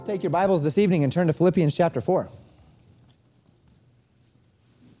Take your Bibles this evening and turn to Philippians chapter 4.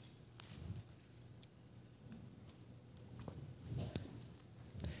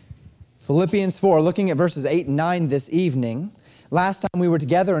 Philippians 4, looking at verses 8 and 9 this evening. Last time we were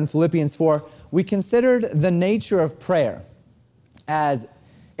together in Philippians 4, we considered the nature of prayer as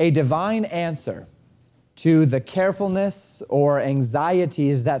a divine answer to the carefulness or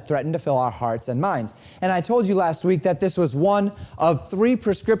anxieties that threaten to fill our hearts and minds. And I told you last week that this was one of three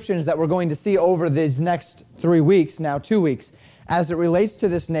prescriptions that we're going to see over these next 3 weeks, now 2 weeks, as it relates to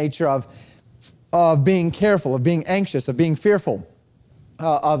this nature of being careful, of being anxious, of being fearful,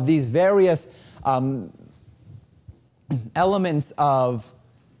 of these various elements of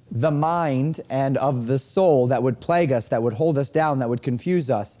the mind and of the soul that would plague us, that would hold us down, that would confuse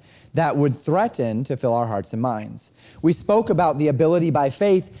us, that would threaten to fill our hearts and minds. We spoke about the ability by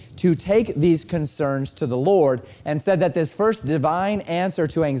faith to take these concerns to the Lord and said that this first divine answer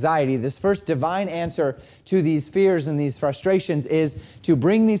to anxiety, this first divine answer to these fears and these frustrations is to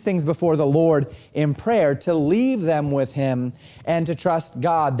bring these things before the Lord in prayer, to leave them with Him, and to trust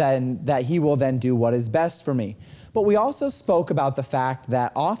God that He will then do what is best for me. But we also spoke about the fact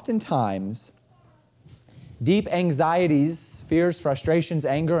that oftentimes deep anxieties, fears, frustrations,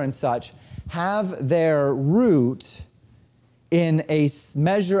 anger, and such have their root in a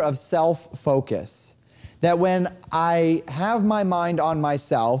measure of self-focus. That when I have my mind on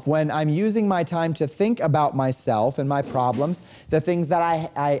myself, when I'm using my time to think about myself and my problems, the things that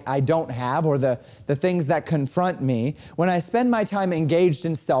I don't have, or the things that confront me, when I spend my time engaged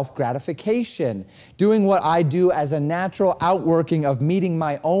in self-gratification, doing what I do as a natural outworking of meeting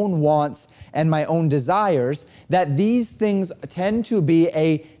my own wants and my own desires, that these things tend to be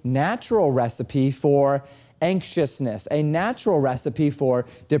a natural recipe for anxiousness, a natural recipe for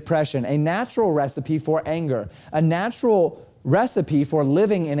depression, a natural recipe for anger, a natural recipe for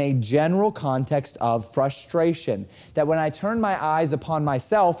living in a general context of frustration. That when I turn my eyes upon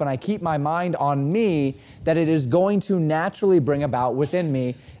myself and I keep my mind on me, that it is going to naturally bring about within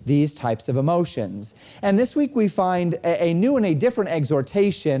me these types of emotions. And this week we find a new and a different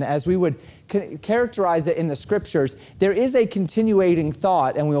exhortation, as we would characterize it in the Scriptures. There is a continuating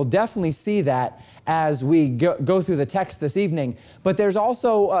thought, and we'll definitely see that as we go through the text this evening. But there's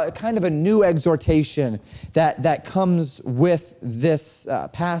also kind of a new exhortation that comes with this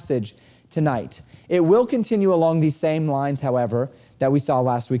passage tonight. It will continue along these same lines, however, that we saw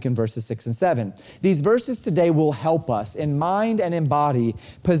last week in verses 6 and 7. These verses today will help us in mind and in body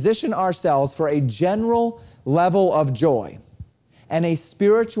position ourselves for a general level of joy and a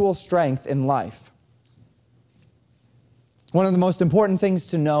spiritual strength in life. One of the most important things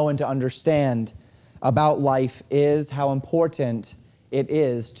to know and to understand about life is how important it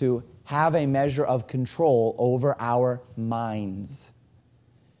is to have a measure of control over our minds.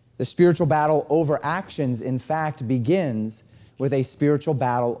 The spiritual battle over actions, in fact, begins with a spiritual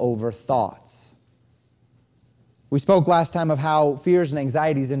battle over thoughts. We spoke last time of how fears and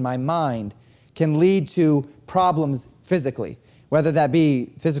anxieties in my mind can lead to problems physically, whether that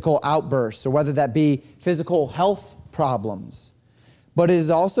be physical outbursts or whether that be physical health problems. But it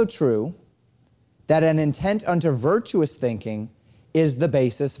is also true that an intent unto virtuous thinking is the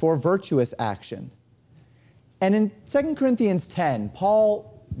basis for virtuous action. And in 2 Corinthians 10,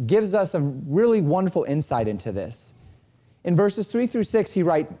 Paul gives us a really wonderful insight into this. In verses 3 through 6, he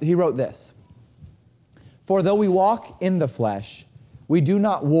wrote this: "For though we walk in the flesh, we do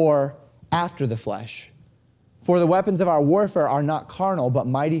not war after the flesh. For the weapons of our warfare are not carnal, but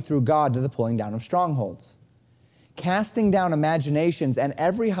mighty through God to the pulling down of strongholds, casting down imaginations and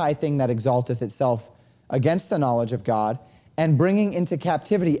every high thing that exalteth itself against the knowledge of God, and bringing into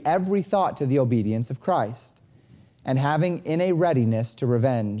captivity every thought to the obedience of Christ, and having in a readiness to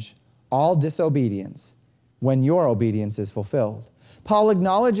revenge all disobedience when your obedience is fulfilled." Paul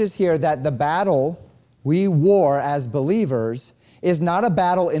acknowledges here that the battle we war as believers is not a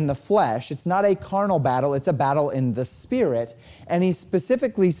battle in the flesh. It's not a carnal battle. It's a battle in the Spirit. And he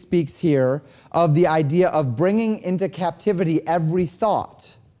specifically speaks here of the idea of bringing into captivity every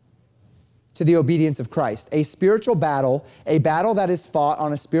thought to the obedience of Christ. A spiritual battle, a battle that is fought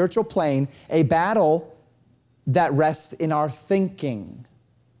on a spiritual plane, a battle that rests in our thinking,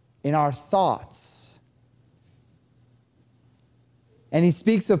 in our thoughts. And he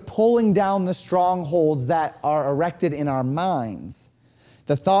speaks of pulling down the strongholds that are erected in our minds,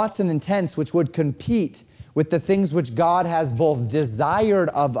 the thoughts and intents which would compete with the things which God has both desired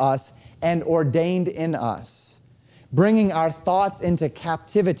of us and ordained in us, bringing our thoughts into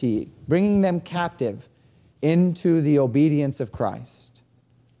captivity, bringing them captive into the obedience of Christ.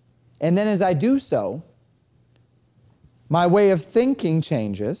 And then as I do so, my way of thinking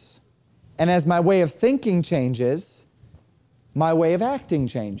changes, and as my way of thinking changes, my way of acting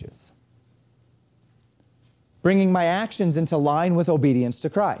changes, bringing my actions into line with obedience to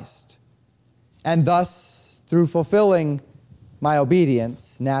Christ, and thus, through fulfilling my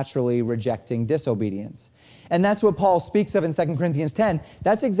obedience, naturally rejecting disobedience. And that's what Paul speaks of in 2 Corinthians 10.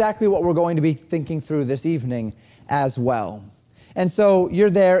 That's exactly what we're going to be thinking through this evening as well. And so you're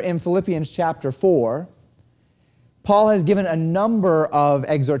there in Philippians chapter 4. Paul has given a number of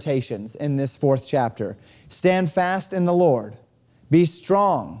exhortations in this 4th chapter. Stand fast in the Lord. Be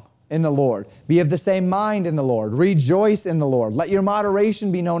strong in the Lord. Be of the same mind in the Lord. Rejoice in the Lord. Let your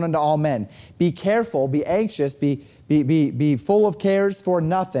moderation be known unto all men. Be careful, be anxious, be full of cares for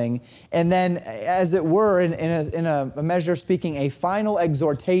nothing. And then, as it were, in a measure of speaking, a final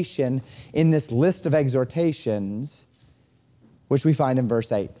exhortation in this list of exhortations, which we find in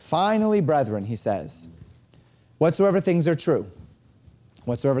verse 8. Finally, brethren, he says, whatsoever things are true,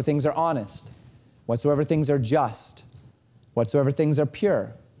 whatsoever things are honest, whatsoever things are just, whatsoever things are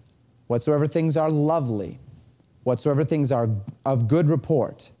pure, whatsoever things are lovely, whatsoever things are of good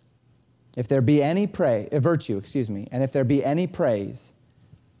report, if there be any virtue, and if there be any praise,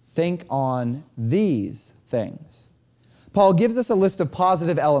 think on these things. Paul gives us a list of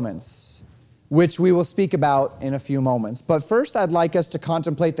positive elements, which we will speak about in a few moments. But first, I'd like us to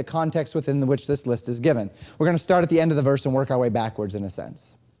contemplate the context within which this list is given. We're going to start at the end of the verse and work our way backwards in a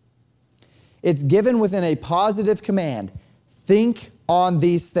sense. It's given within a positive command. Think on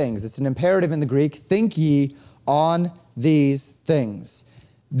these things. It's an imperative in the Greek. Think ye on these things.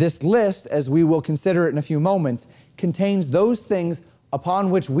 This list, as we will consider it in a few moments, contains those things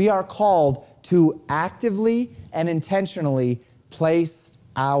upon which we are called to actively and intentionally place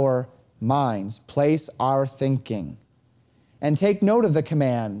our minds, place our thinking. And take note of the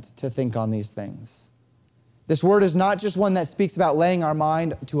command to think on these things. This word is not just one that speaks about laying our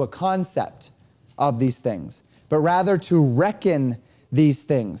mind to a concept of these things, but rather to reckon these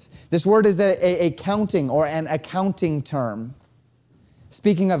things. This word is a counting or an accounting term.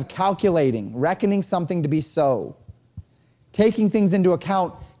 Speaking of calculating, reckoning something to be so. Taking things into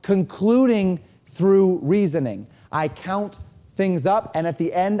account, concluding through reasoning. I count things up, and at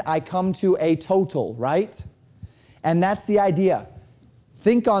the end, I come to a total, right? And that's the idea.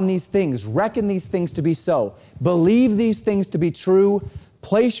 Think on these things. Reckon these things to be so. Believe these things to be true.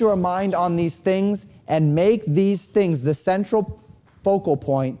 Place your mind on these things and make these things the central focal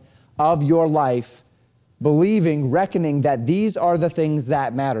point of your life, believing, reckoning that these are the things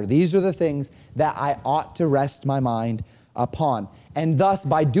that matter. These are the things that I ought to rest my mind upon. And thus,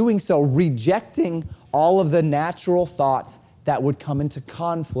 by doing so, rejecting all of the natural thoughts that would come into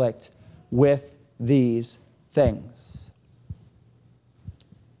conflict with these things.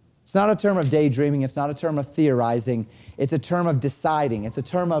 It's not a term of daydreaming. It's not a term of theorizing. It's a term of deciding. It's a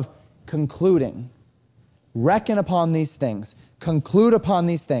term of concluding. Reckon upon these things. Conclude upon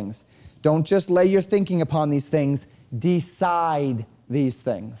these things. Don't just lay your thinking upon these things. Decide these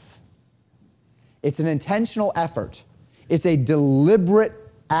things. It's an intentional effort. It's a deliberate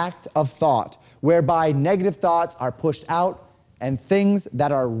act of thought whereby negative thoughts are pushed out and things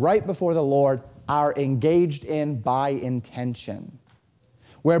that are right before the Lord are engaged in by intention.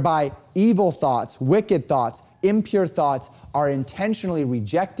 Whereby evil thoughts, wicked thoughts, impure thoughts are intentionally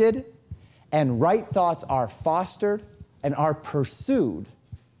rejected and right thoughts are fostered and are pursued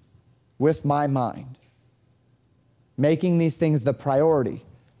with my mind. Making these things the priority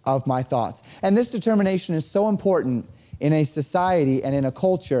of my thoughts. And this determination is so important in a society and in a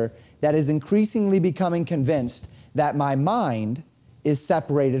culture that is increasingly becoming convinced that my mind is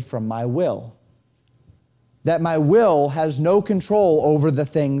separated from my will. That my will has no control over the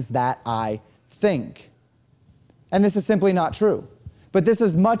things that I think. And this is simply not true. But this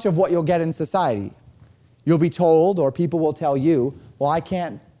is much of what you'll get in society. You'll be told, or people will tell you, well, I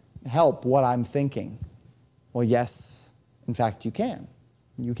can't help what I'm thinking. Well, yes, in fact, you can.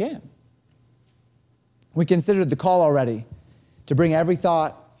 You can. We considered the call already to bring every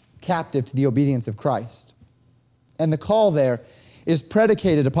thought captive to the obedience of Christ. And the call there is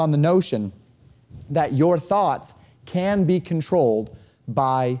predicated upon the notion that your thoughts can be controlled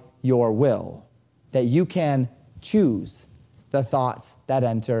by your will, that you can choose the thoughts that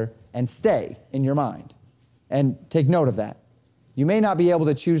enter and stay in your mind. And take note of that. You may not be able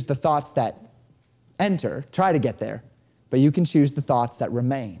to choose the thoughts that enter, try to get there, but you can choose the thoughts that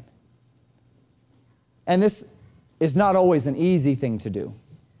remain. And this is not always an easy thing to do.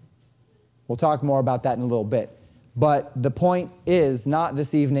 We'll talk more about that in a little bit. But the point is not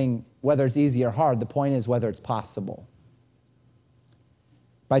this evening whether it's easy or hard. The point is whether it's possible.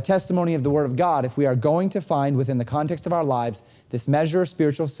 by testimony of the Word of God, if we are going to find within the context of our lives this measure of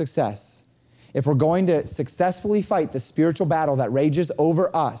spiritual success, if we're going to successfully fight the spiritual battle that rages over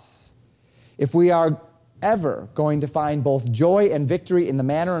us, if we are ever going to find both joy and victory in the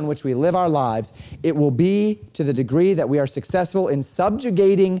manner in which we live our lives, it will be to the degree that we are successful in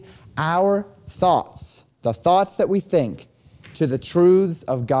subjugating our thoughts, the thoughts that we think, to the truths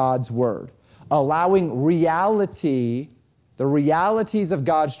of God's Word, allowing reality, the realities of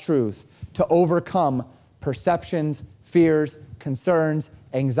God's truth, to overcome perceptions, fears, concerns,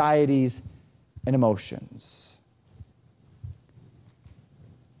 anxieties, and emotions.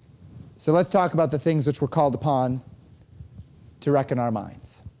 So let's talk about the things which we're called upon to reckon our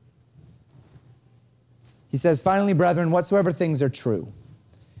minds. He says, finally, brethren, whatsoever things are true.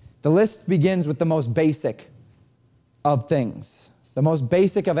 The list begins with the most basic of things, the most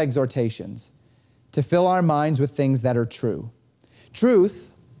basic of exhortations, to fill our minds with things that are true.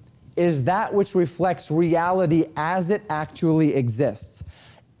 Truth is that which reflects reality as it actually exists.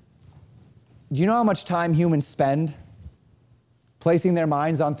 Do you know how much time humans spend placing their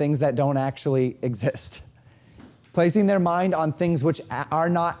minds on things that don't actually exist? Placing their mind on things which are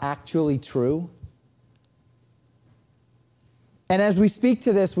not actually true? And as we speak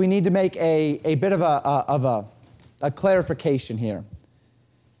to this, we need to make a bit of a clarification here.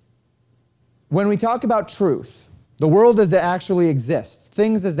 When we talk about truth, the world as it actually exists,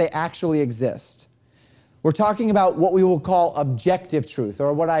 things as they actually exist, we're talking about what we will call objective truth,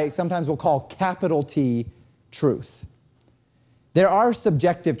 or what I sometimes will call capital T truth. There are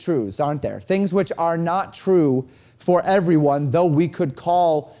subjective truths, aren't there? Things which are not true for everyone, though we could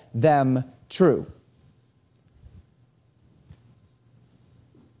call them true.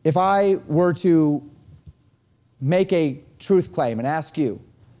 If I were to make a truth claim and ask you,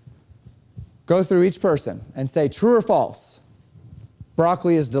 go through each person and say, true or false,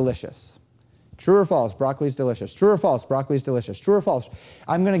 broccoli is delicious. True or false, broccoli is delicious. True or false, broccoli is delicious. True or false.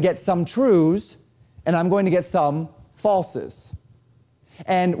 I'm going to get some truths and I'm going to get some falses.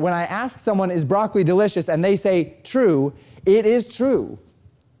 And when I ask someone, is broccoli delicious, and they say true, it is true.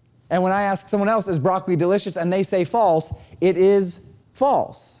 And when I ask someone else, is broccoli delicious, and they say false, it is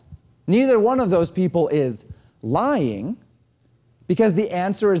false. Neither one of those people is lying, because the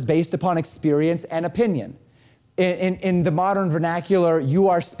answer is based upon experience and opinion. In the modern vernacular, you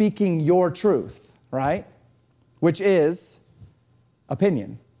are speaking your truth, right? Which is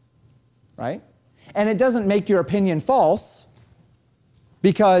opinion, right? And it doesn't make your opinion false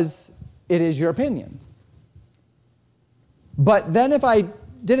because it is your opinion. But then if I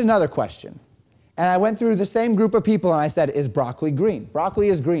did another question, and I went through the same group of people and I said, is broccoli green? Broccoli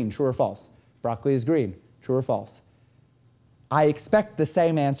is green, true or false? Broccoli is green, true or false? I expect the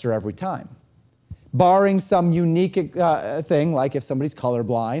same answer every time, barring some unique thing, like if somebody's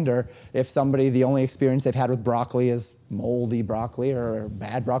colorblind, or if somebody, the only experience they've had with broccoli is moldy broccoli or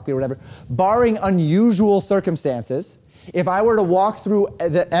bad broccoli or whatever. Barring unusual circumstances, if I were to walk through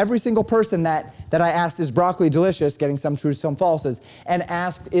every single person that I asked, is broccoli delicious, getting some truths, some falses, and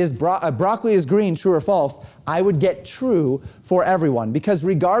asked, is broccoli is green, true or false, I would get true for everyone. Because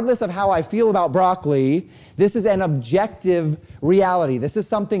regardless of how I feel about broccoli, this is an objective reality. This is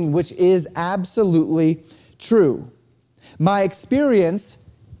something which is absolutely true. My experience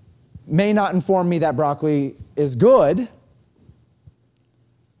may not inform me that broccoli is good.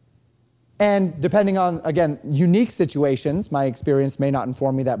 And depending on, again, unique situations, my experience may not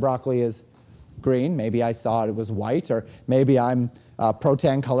inform me that broccoli is green. Maybe I saw it was white, or maybe I'm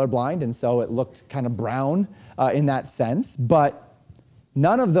protan colorblind, and so it looked kind of brown in that sense. But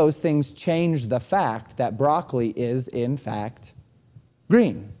none of those things change the fact that broccoli is, in fact,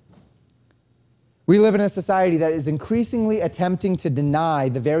 green. We live in a society that is increasingly attempting to deny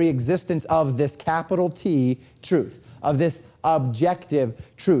the very existence of this capital T truth, of this objective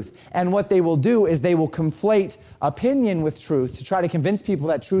truth. And what they will do is they will conflate opinion with truth to try to convince people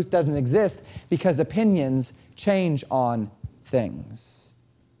that truth doesn't exist, because opinions change on things.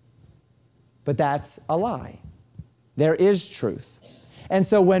 But that's a lie. There is truth. And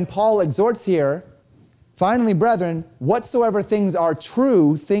so when Paul exhorts here, finally, brethren, whatsoever things are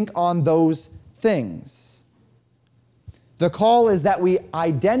true, think on those things. The call is that we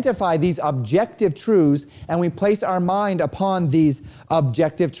identify these objective truths and we place our mind upon these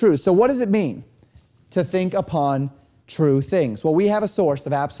objective truths. So what does it mean to think upon true things? Well, we have a source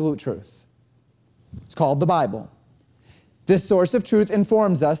of absolute truth. It's called the Bible. This source of truth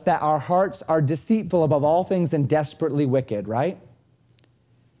informs us that our hearts are deceitful above all things and desperately wicked, right?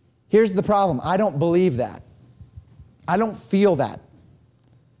 Here's the problem. I don't believe that. I don't feel that.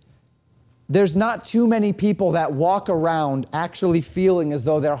 there's not too many people that walk around actually feeling as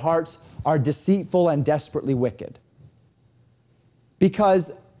though their hearts are deceitful and desperately wicked.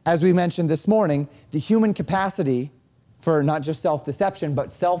 Because, as we mentioned this morning, the human capacity for not just self-deception,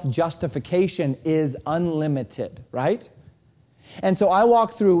 but self-justification is unlimited, right? And so I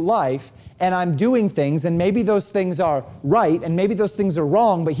walk through life and I'm doing things, and maybe those things are right and maybe those things are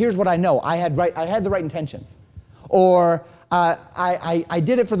wrong, but here's what I know. I had the right intentions. Or I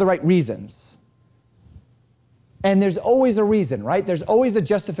did it for the right reasons. And there's always a reason, right? There's always a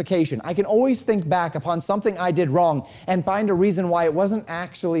justification. I can always think back upon something I did wrong and find a reason why it wasn't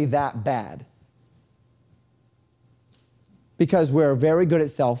actually that bad. Because we're very good at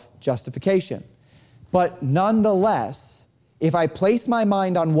self-justification. But nonetheless, if I place my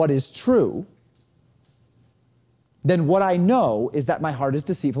mind on what is true, then what I know is that my heart is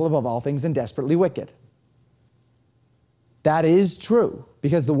deceitful above all things and desperately wicked. That is true,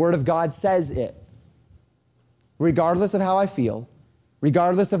 because the Word of God says it. Regardless of how I feel,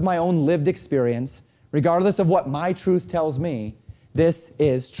 regardless of my own lived experience, regardless of what my truth tells me, this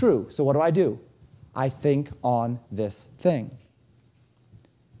is true. So what do? I think on this thing.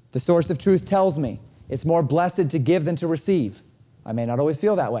 The source of truth tells me it's more blessed to give than to receive. I may not always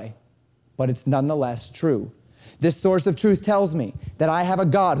feel that way, but it's nonetheless true. This source of truth tells me that I have a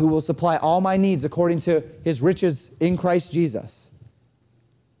God who will supply all my needs according to his riches in Christ Jesus.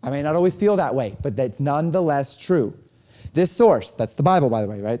 I may not always feel that way, but that's nonetheless true. This source, that's the Bible, by the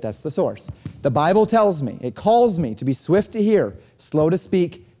way, right? That's the source. The Bible tells me, it calls me to be swift to hear, slow to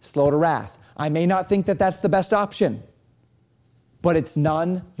speak, slow to wrath. I may not think that that's the best option, but it's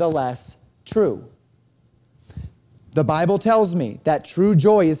nonetheless true. The Bible tells me that true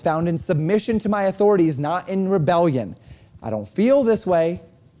joy is found in submission to my authorities, not in rebellion. I don't feel this way.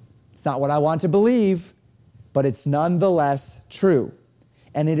 It's not what I want to believe, but it's nonetheless true.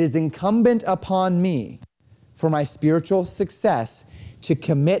 And it is incumbent upon me for my spiritual success to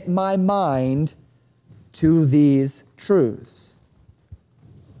commit my mind to these truths.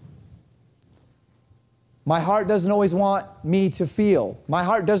 My heart doesn't always want me to feel. My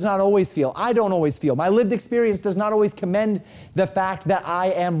heart does not always feel. I don't always feel. My lived experience does not always commend the fact that I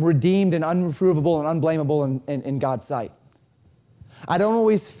am redeemed and unreprovable and unblameable in God's sight. I don't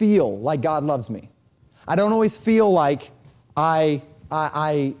always feel like God loves me. I don't always feel like I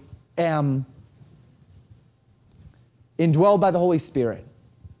am indwelled by the Holy Spirit.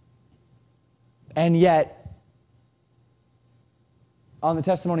 And yet, on the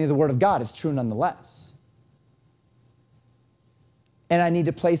testimony of the Word of God, it's true nonetheless. And I need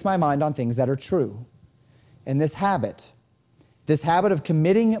to place my mind on things that are true. And this habit of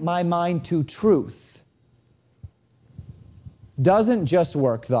committing my mind to truth doesn't just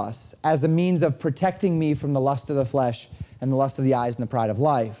work thus as a means of protecting me from the lust of the flesh and the lust of the eyes and the pride of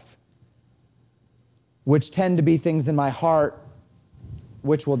life, which tend to be things in my heart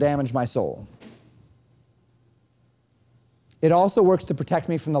which will damage my soul. It also works to protect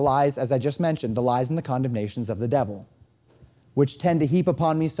me from the lies, as I just mentioned, the lies and the condemnations of the devil, which tend to heap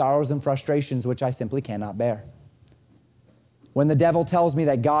upon me sorrows and frustrations which I simply cannot bear. When the devil tells me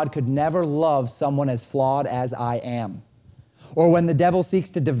that God could never love someone as flawed as I am, or when the devil seeks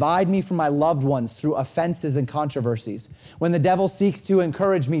to divide me from my loved ones through offenses and controversies, when the devil seeks to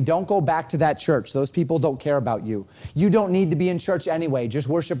encourage me, don't go back to that church. Those people don't care about you. You don't need to be in church anyway. Just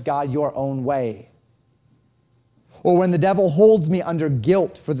worship God your own way. Or when the devil holds me under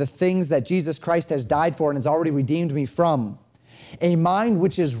guilt for the things that Jesus Christ has died for and has already redeemed me from, a mind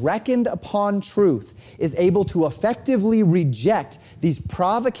which is reckoned upon truth is able to effectively reject these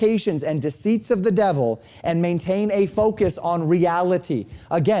provocations and deceits of the devil and maintain a focus on reality.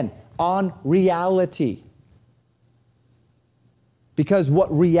 Again, on reality. Because what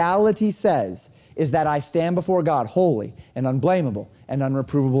reality says is that I stand before God holy and unblameable and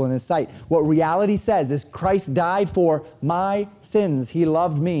unreprovable in his sight. What reality says is Christ died for my sins. He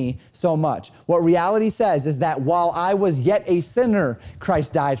loved me so much. What reality says is that while I was yet a sinner,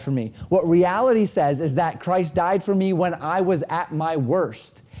 Christ died for me. What reality says is that Christ died for me when I was at my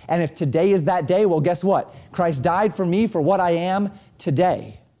worst. And if today is that day, well, guess what? Christ died for me for what I am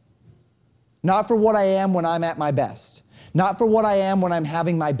today. Not for what I am when I'm at my best. Not for what I am when I'm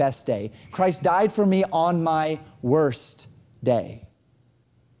having my best day. Christ died for me on my worst day.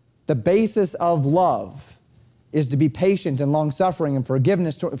 The basis of love is to be patient and long-suffering and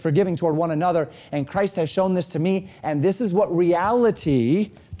forgiving toward one another. And Christ has shown this to me. And this is what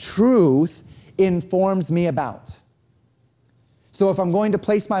reality, truth, informs me about. So if I'm going to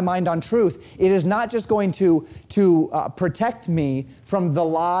place my mind on truth, it is not just going to protect me from the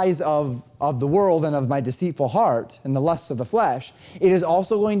lies of the world and of my deceitful heart and the lusts of the flesh. It is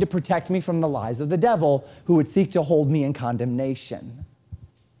also going to protect me from the lies of the devil, who would seek to hold me in condemnation.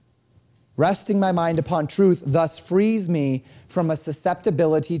 Resting my mind upon truth thus frees me from a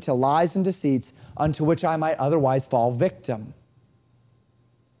susceptibility to lies and deceits unto which I might otherwise fall victim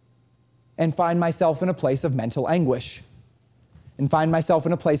and find myself in a place of mental anguish, and find myself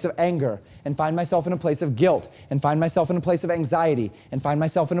in a place of anger, and find myself in a place of guilt, and find myself in a place of anxiety, and find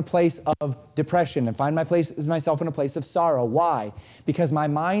myself in a place of depression, and find myself in a place of sorrow. Why? Because my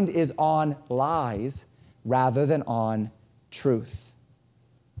mind is on lies rather than on truth.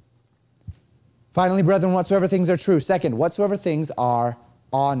 Finally, brethren, whatsoever things are true. Second, whatsoever things are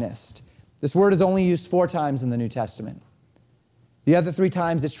honest. This word is only used 4 times in the New Testament. The other 3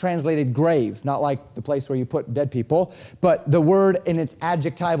 times it's translated grave, not like the place where you put dead people, but the word in its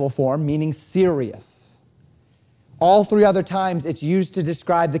adjectival form, meaning serious. All 3 other times it's used to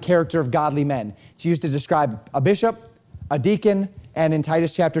describe the character of godly men. It's used to describe a bishop, a deacon, and in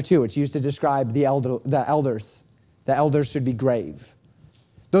Titus chapter 2, it's used to describe the elders. The elders should be grave.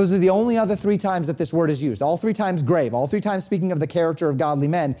 Those are the only other 3 times that this word is used. All 3 times grave, all 3 times speaking of the character of godly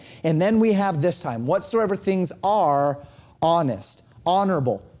men. And then we have this time, whatsoever things are honest,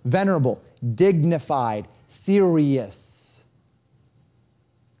 honorable, venerable, dignified, serious.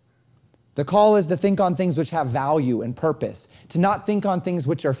 The call is to think on things which have value and purpose, to not think on things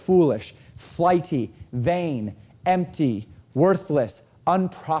which are foolish, flighty, vain, empty, worthless,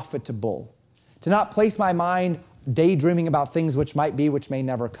 unprofitable, to not place my mind daydreaming about things which might be, which may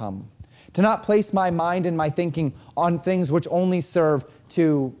never come, to not place my mind and my thinking on things which only serve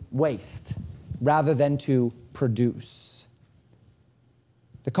to waste rather than to produce.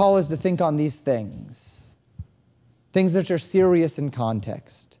 The call is to think on these things that are serious in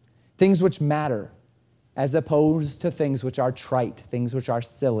context, things which matter, as opposed to things which are trite, things which are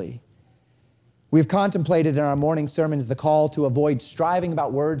silly. We've contemplated in our morning sermons the call to avoid striving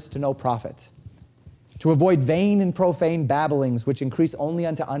about words to no profit, to avoid vain and profane babblings which increase only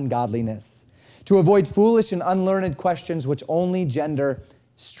unto ungodliness, to avoid foolish and unlearned questions which only gender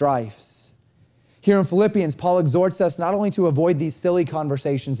strifes. Here in Philippians, Paul exhorts us not only to avoid these silly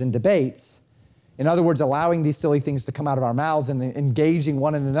conversations and debates, in other words, allowing these silly things to come out of our mouths and engaging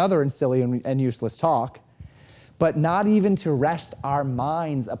one another in silly and useless talk, but not even to rest our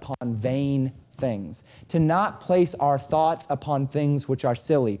minds upon vain things, to not place our thoughts upon things which are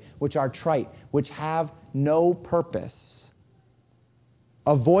silly, which are trite, which have no purpose.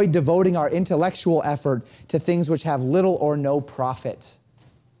 Avoid devoting our intellectual effort to things which have little or no profit.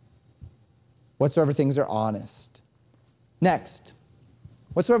 Whatsoever things are honest. Next,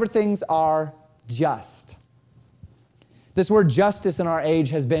 whatsoever things are just. This word justice in our age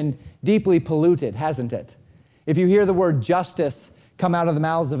has been deeply polluted, hasn't it? If you hear the word justice come out of the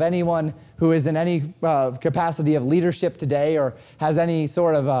mouths of anyone who is in any capacity of leadership today or has any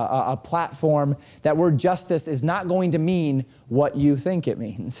sort of a platform, that word justice is not going to mean what you think it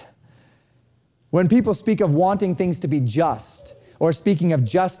means. When people speak of wanting things to be just, or speaking of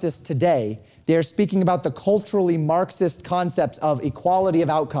justice today, they're speaking about the culturally Marxist concepts of equality of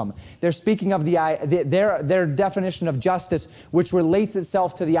outcome. They're speaking of their definition of justice, which relates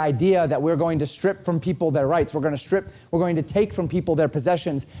itself to the idea that we're going to strip from people their rights. We're going to take from people their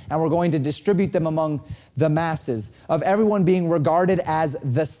possessions, and we're going to distribute them among the masses, of everyone being regarded as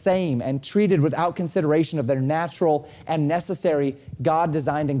the same and treated without consideration of their natural and necessary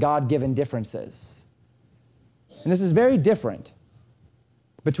God-designed and God-given differences. And this is very different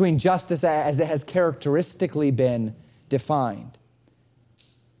between justice as it has characteristically been defined.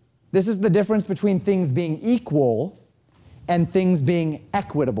 This is the difference between things being equal and things being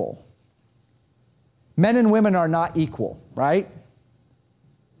equitable. Men and women are not equal, right?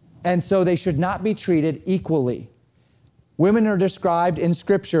 And so they should not be treated equally. Women are described in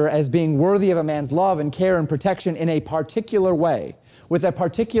Scripture as being worthy of a man's love and care and protection in a particular way, with a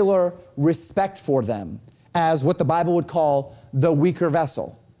particular respect for them, as what the Bible would call the weaker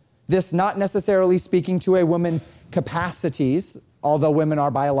vessel. This not necessarily speaking to a woman's capacities, although women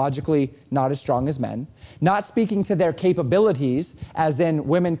are biologically not as strong as men. Not speaking to their capabilities, as in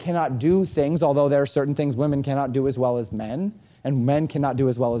women cannot do things, although there are certain things women cannot do as well as men, and men cannot do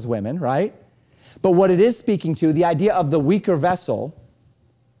as well as women, right? But what it is speaking to, the idea of the weaker vessel,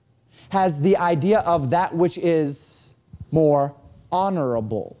 has the idea of that which is more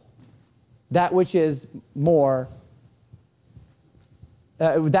honorable, that which is more,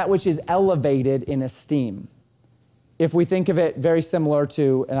 that which is elevated in esteem. If we think of it very similar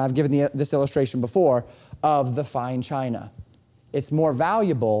to, and I've given this illustration before, of the fine china. it's more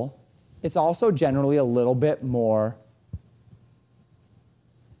valuable, it's also generally a little bit more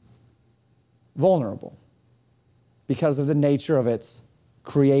vulnerable because of the nature of its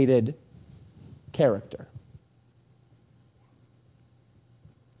created character.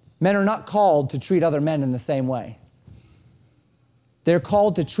 Men are not called to treat other men in the same way. They're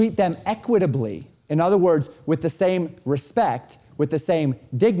called to treat them equitably. In other words, with the same respect, with the same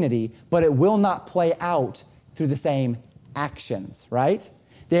dignity, but it will not play out through the same actions, right?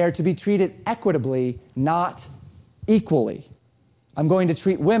 They are to be treated equitably, not equally. I'm going to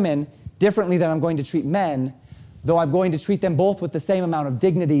treat women differently than I'm going to treat men, though I'm going to treat them both with the same amount of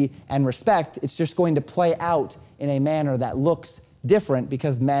dignity and respect. It's just going to play out in a manner that looks different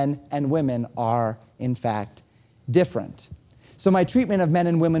because men and women are, in fact, different. So my treatment of men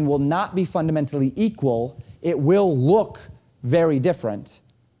and women will not be fundamentally equal. It will look very different,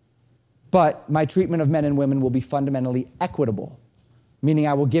 but my treatment of men and women will be fundamentally equitable, meaning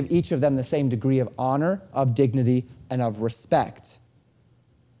I will give each of them the same degree of honor, of dignity, and of respect.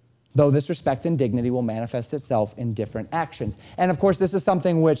 Though this respect and dignity will manifest itself in different actions. And of course, this is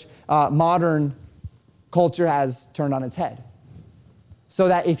something which modern culture has turned on its head. So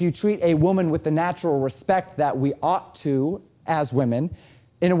that if you treat a woman with the natural respect that we ought to as women,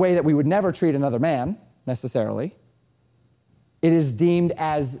 in a way that we would never treat another man, necessarily, it is deemed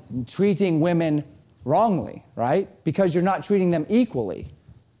as treating women wrongly, right? Because you're not treating them equally.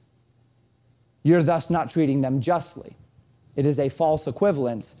 You're thus not treating them justly. It is a false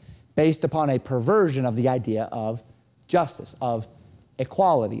equivalence based upon a perversion of the idea of justice, of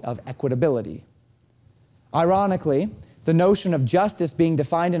equality, of equitability. Ironically, the notion of justice being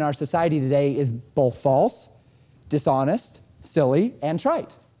defined in our society today is both false, dishonest, silly, and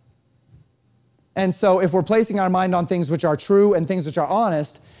trite. And so if we're placing our mind on things which are true and things which are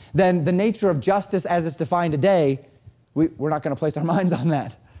honest, then the nature of justice as it's defined today, we're not going to place our minds on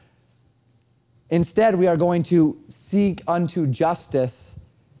that. Instead, we are going to seek unto justice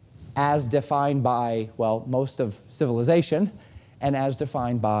as defined by, well, most of civilization, and as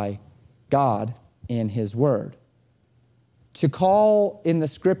defined by God in His Word. To call in the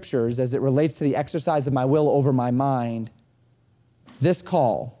Scriptures, as it relates to the exercise of my will over my mind, this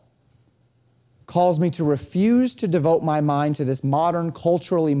calls me to refuse to devote my mind to this modern,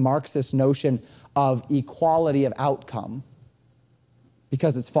 culturally Marxist notion of equality of outcome,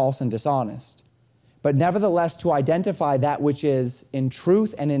 because it's false and dishonest, but nevertheless to identify that which is in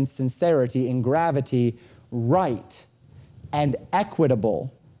truth and in sincerity, in gravity, right and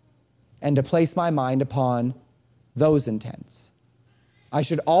equitable, and to place my mind upon those intents. I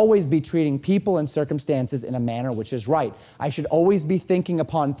should always be treating people and circumstances in a manner which is right. I should always be thinking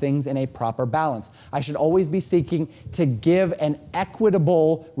upon things in a proper balance. I should always be seeking to give an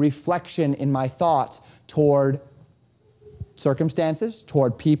equitable reflection in my thoughts toward circumstances,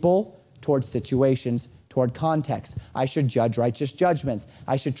 toward people, toward situations, toward context. I should judge righteous judgments.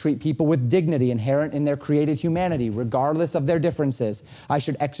 I should treat people with dignity inherent in their created humanity, regardless of their differences. I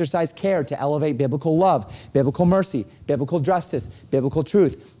should exercise care to elevate biblical love, biblical mercy, biblical justice, biblical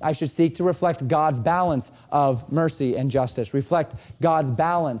truth. I should seek to reflect God's balance of mercy and justice, reflect God's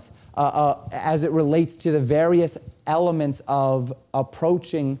balance as it relates to the various elements of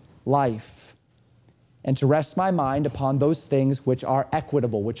approaching life, and to rest my mind upon those things which are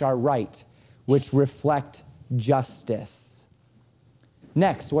equitable, which are right, which reflect justice.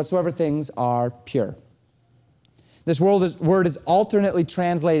 Next, whatsoever things are pure. This word is alternately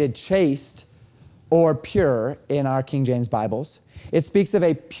translated chaste or pure in our King James Bibles. It speaks of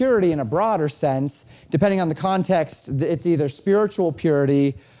a purity in a broader sense. Depending on the context, it's either spiritual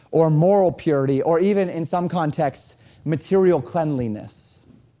purity or moral purity, or even in some contexts, material cleanliness.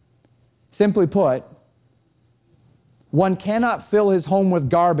 Simply put, one cannot fill his home with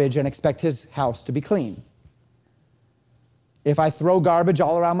garbage and expect his house to be clean. If I throw garbage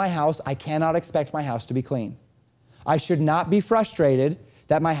all around my house, I cannot expect my house to be clean. I should not be frustrated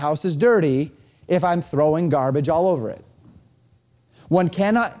that my house is dirty if I'm throwing garbage all over it. One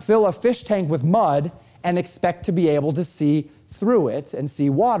cannot fill a fish tank with mud and expect to be able to see through it and see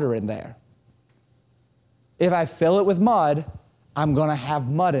water in there. If I fill it with mud, I'm going to have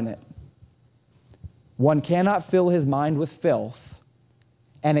mud in it. One cannot fill his mind with filth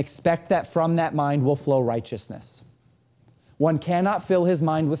and expect that from that mind will flow righteousness. One cannot fill his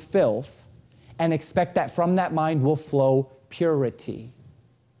mind with filth and expect that from that mind will flow purity.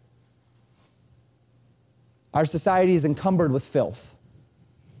 Our society is encumbered with filth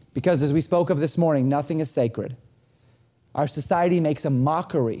because, as we spoke of this morning, nothing is sacred. Our society makes a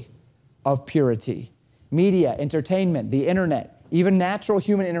mockery of purity. Media, entertainment, the internet, even natural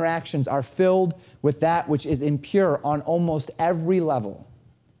human interactions are filled with that which is impure on almost every level.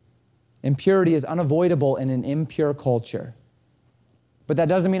 Impurity is unavoidable in an impure culture. But that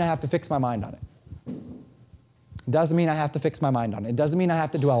doesn't mean I have to fix my mind on it. It doesn't mean I have to fix my mind on it. It doesn't mean I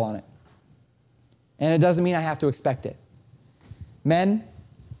have to dwell on it. And it doesn't mean I have to expect it. Men,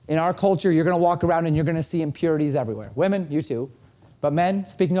 in our culture, you're going to walk around and you're going to see impurities everywhere. Women, you too. But men,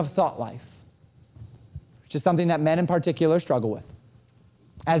 speaking of thought life, which is something that men in particular struggle with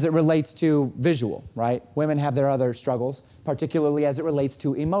as it relates to visual, right? Women have their other struggles, particularly as it relates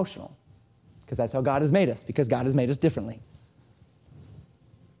to emotional, because that's how God has made us, because God has made us differently.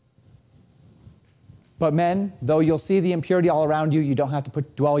 But men, though you'll see the impurity all around you, you don't have to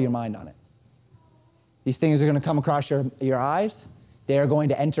dwell your mind on it. These things are going to come across your eyes. They are going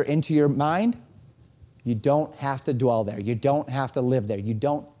to enter into your mind. You don't have to dwell there. You don't have to live there. You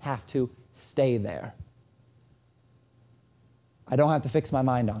don't have to stay there. I don't have to fix my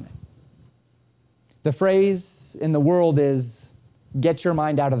mind on it. The phrase in the world is, get your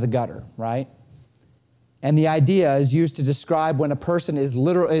mind out of the gutter, right? And the idea is used to describe when a person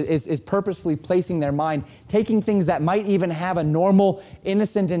is purposefully placing their mind, taking things that might even have a normal,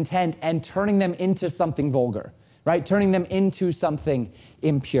 innocent intent and turning them into something vulgar, right? Turning them into something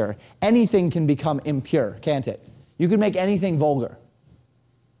impure. Anything can become impure, can't it? You can make anything vulgar.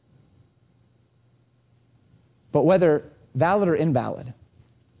 But whether valid or invalid,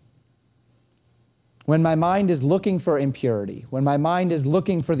 when my mind is looking for impurity, when my mind is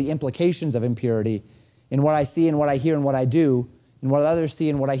looking for the implications of impurity, in what I see and what I hear and what I do, and what others see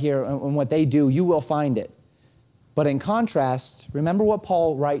and what I hear and what they do, you will find it. But in contrast, remember what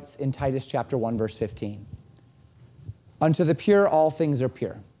Paul writes in Titus chapter 1, verse 15. Unto the pure all things are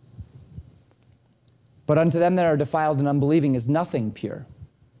pure. But unto them that are defiled and unbelieving is nothing pure.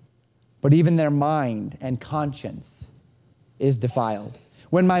 But even their mind and conscience is defiled.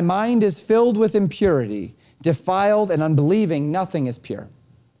 When my mind is filled with impurity, defiled and unbelieving, nothing is pure.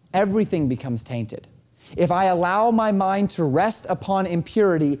 Everything becomes tainted. If I allow my mind to rest upon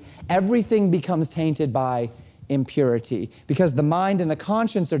impurity, everything becomes tainted by impurity. Because the mind and the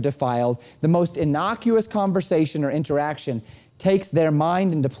conscience are defiled, the most innocuous conversation or interaction takes their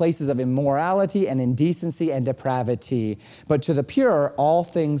mind into places of immorality and indecency and depravity. But to the pure, all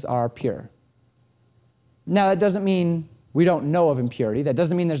things are pure. Now, that doesn't mean we don't know of impurity. That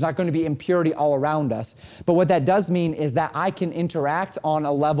doesn't mean there's not going to be impurity all around us. But what that does mean is that I can interact on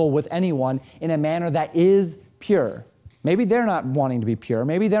a level with anyone in a manner that is pure. Maybe they're not wanting to be pure.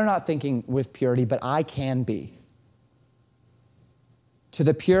 Maybe they're not thinking with purity, but I can be. To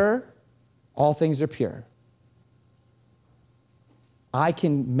the pure, all things are pure. I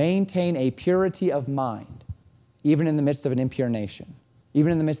can maintain a purity of mind, even in the midst of an impure nation.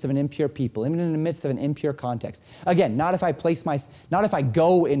 Even in the midst of an impure people, even in the midst of an impure context. Again, not if I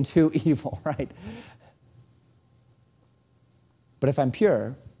go into evil, right? But if I'm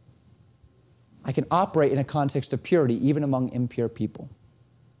pure, I can operate in a context of purity even among impure people.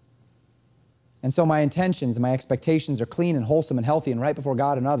 And so my intentions and my expectations are clean and wholesome and healthy and right before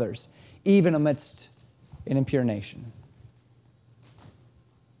God and others, even amidst an impure nation.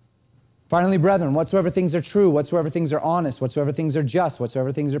 Finally, brethren, whatsoever things are true, whatsoever things are honest, whatsoever things are just,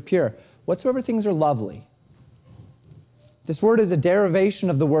 whatsoever things are pure, whatsoever things are lovely. This word is a derivation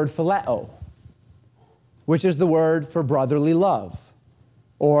of the word phileo, which is the word for brotherly love,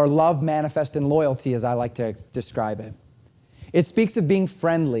 or love manifest in loyalty, as I like to describe it. It speaks of being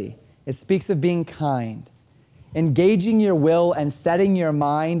friendly. It speaks of being kind, engaging your will and setting your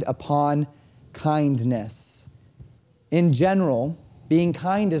mind upon kindness. In general, being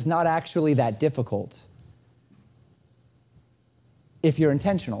kind is not actually that difficult if you're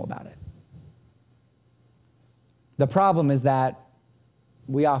intentional about it. The problem is that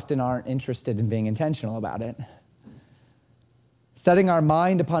we often aren't interested in being intentional about it. Setting our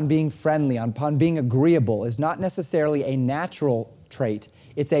mind upon being friendly, upon being agreeable, is not necessarily a natural trait.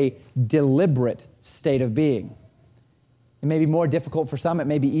 It's a deliberate state of being. It may be more difficult for some, it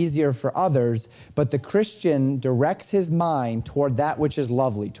may be easier for others, but the Christian directs his mind toward that which is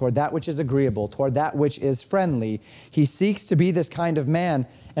lovely, toward that which is agreeable, toward that which is friendly. He seeks to be this kind of man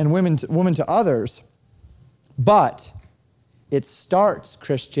and woman to others, but it starts,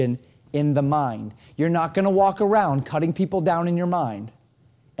 Christian, in the mind. You're not going to walk around cutting people down in your mind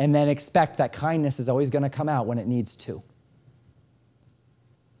and then expect that kindness is always going to come out when it needs to.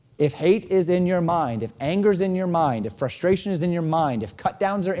 If hate is in your mind, if anger is in your mind, if frustration is in your mind, if cut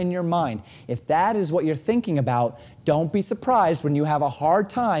downs are in your mind, if that is what you're thinking about, don't be surprised when you have a hard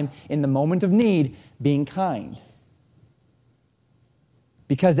time in the moment of need being kind.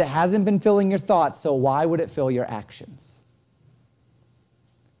 Because it hasn't been filling your thoughts, so why would it fill your actions?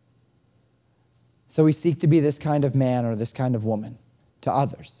 So we seek to be this kind of man or this kind of woman to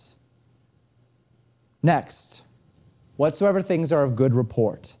others. Next, whatsoever things are of good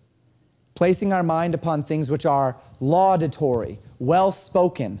report, placing our mind upon things which are laudatory,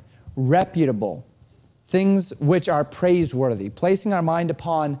 well-spoken, reputable, things which are praiseworthy, placing our mind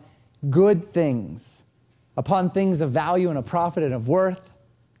upon good things, upon things of value and of profit and of worth.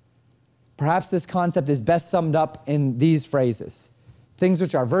 Perhaps this concept is best summed up in these phrases: things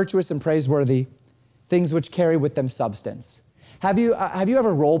which are virtuous and praiseworthy, things which carry with them substance. Have you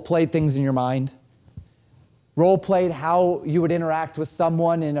ever role-played things in your mind? Role-played how you would interact with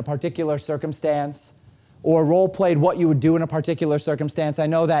someone in a particular circumstance, or role-played what you would do in a particular circumstance? I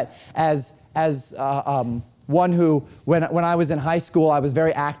know that as one who, when I was in high school, I was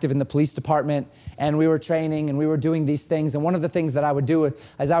very active in the police department, and we were training and we were doing these things. And one of the things that I would do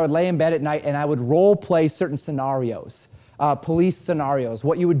is I would lay in bed at night and I would role-play certain scenarios. Police scenarios,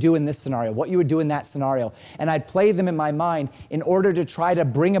 what you would do in this scenario, what you would do in that scenario. And I'd play them in my mind in order to try to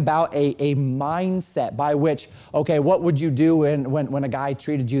bring about a mindset by which, okay, what would you do when a guy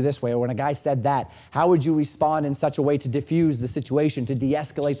treated you this way, or when a guy said that? How would you respond in such a way to diffuse the situation, to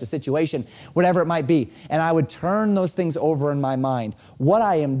de-escalate the situation, whatever it might be? And I would turn those things over in my mind. What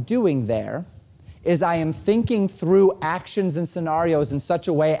I am doing there is I am thinking through actions and scenarios in such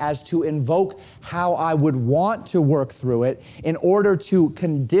a way as to invoke how I would want to work through it in order to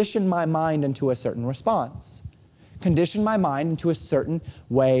condition my mind into a certain response, condition my mind into a certain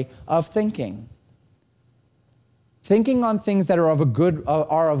way of thinking. Thinking on things that are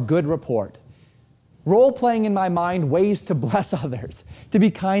of good report. Role-playing in my mind ways to bless others, to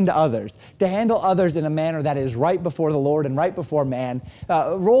be kind to others, to handle others in a manner that is right before the Lord and right before man.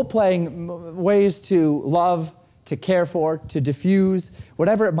 Role-playing ways to love, to care for, to diffuse,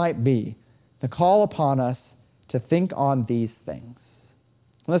 whatever it might be. The call upon us to think on these things.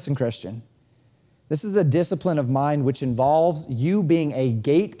 Listen, Christian, this is a discipline of mind which involves you being a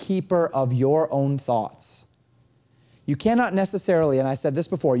gatekeeper of your own thoughts. You cannot necessarily, and I said this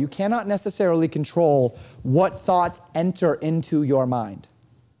before, you cannot necessarily control what thoughts enter into your mind.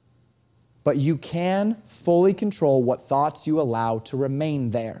 But you can fully control what thoughts you allow to remain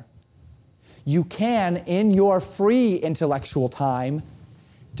there. You can, in your free intellectual time,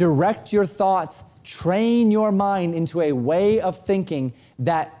 direct your thoughts, train your mind into a way of thinking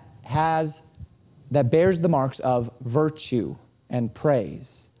that bears the marks of virtue and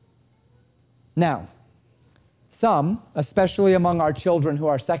praise. Now, some, especially among our children who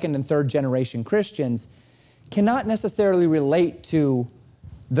are second and third generation Christians, cannot necessarily relate to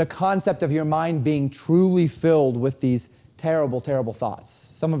the concept of your mind being truly filled with these terrible, terrible thoughts.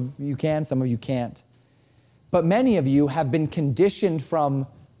 Some of you can, some of you can't. But many of you have been conditioned from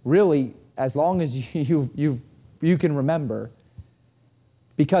really as long as you can remember,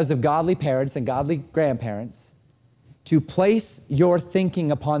 because of godly parents and godly grandparents, to place your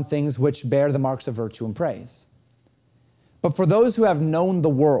thinking upon things which bear the marks of virtue and praise. But for those who have known the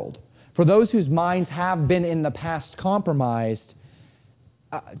world, for those whose minds have been in the past compromised,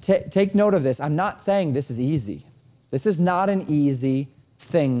 take note of this. I'm not saying this is easy. This is not an easy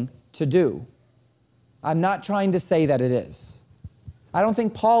thing to do. I'm not trying to say that it is. I don't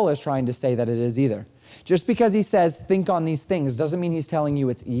think Paul is trying to say that it is either. Just because he says, think on these things, doesn't mean he's telling you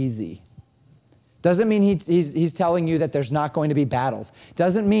it's easy. Doesn't mean he's telling you that there's not going to be battles.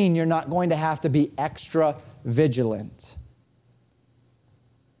 Doesn't mean you're not going to have to be extra vigilant.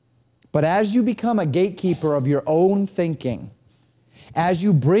 But as you become a gatekeeper of your own thinking, as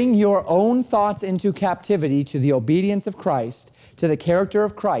you bring your own thoughts into captivity to the obedience of Christ, to the character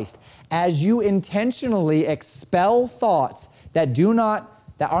of Christ, as you intentionally expel thoughts that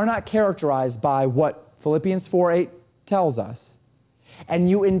are not characterized by what Philippians 4:8 tells us, and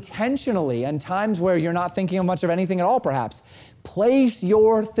you intentionally, in times where you're not thinking much of anything at all perhaps, place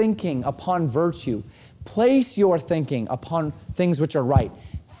your thinking upon virtue, place your thinking upon things which are right.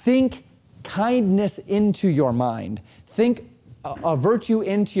 Think kindness into your mind. Think a virtue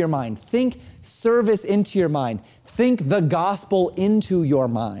into your mind. Think service into your mind. Think the gospel into your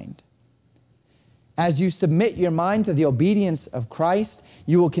mind. As you submit your mind to the obedience of Christ,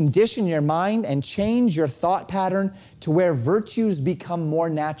 you will condition your mind and change your thought pattern to where virtues become more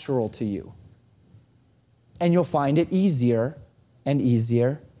natural to you. And you'll find it easier and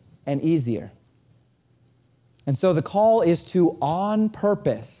easier and easier. And so the call is to, on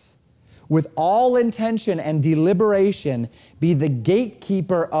purpose, with all intention and deliberation, be the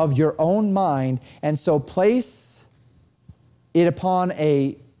gatekeeper of your own mind, and so place it upon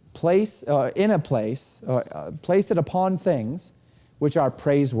place it upon things which are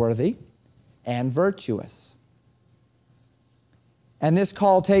praiseworthy and virtuous. And this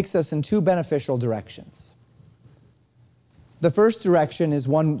call takes us in two beneficial directions. The first direction is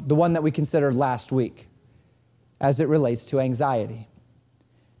the one that we considered last week, as it relates to anxiety.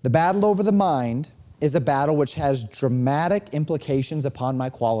 The battle over the mind is a battle which has dramatic implications upon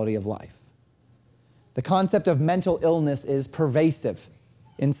my quality of life. The concept of mental illness is pervasive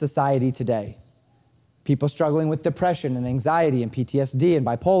in society today. People struggling with depression and anxiety and PTSD and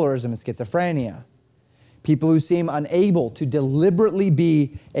bipolarism and schizophrenia. People who seem unable to deliberately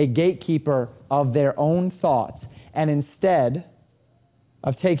be a gatekeeper of their own thoughts, and instead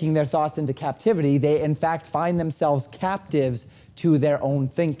of taking their thoughts into captivity, they in fact find themselves captives to their own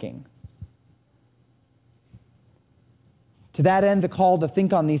thinking. To that end, the call to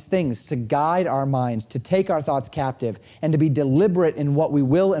think on these things, to guide our minds, to take our thoughts captive, and to be deliberate in what we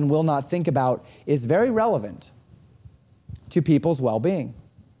will and will not think about is very relevant to people's well-being.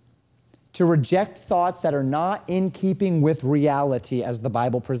 To reject thoughts that are not in keeping with reality as the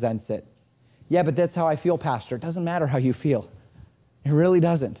Bible presents it. Yeah, but that's how I feel, Pastor. It doesn't matter how you feel. It really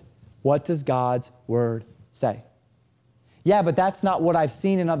doesn't. What does God's word say? Yeah, but that's not what I've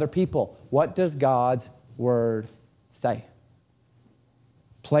seen in other people. What does God's word say?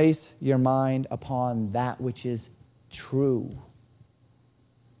 Place your mind upon that which is true.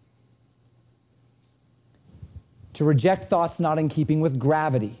 To reject thoughts not in keeping with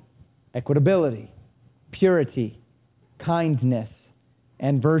gravity, equitability, purity, kindness,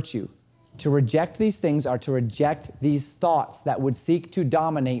 and virtue. To reject these things are to reject these thoughts that would seek to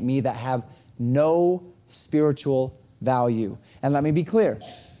dominate me, that have no spiritual value. And let me be clear.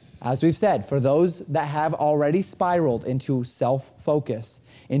 As we've said, for those that have already spiraled into self-focus,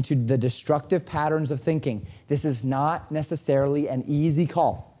 into the destructive patterns of thinking, this is not necessarily an easy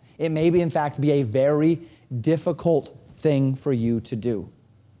call. It may be, in fact, be a very difficult thing for you to do.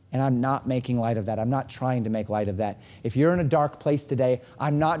 And I'm not making light of that. I'm not trying to make light of that. If you're in a dark place today,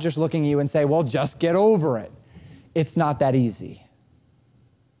 I'm not just looking at you and say, well, just get over it. It's not that easy.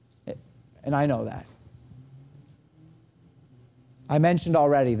 And I know that. I mentioned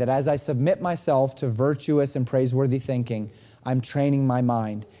already that as I submit myself to virtuous and praiseworthy thinking, I'm training my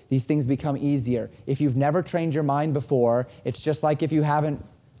mind. These things become easier. If you've never trained your mind before, it's just like if you haven't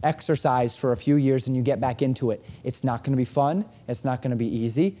exercised for a few years and you get back into it. It's not going to be fun. It's not going to be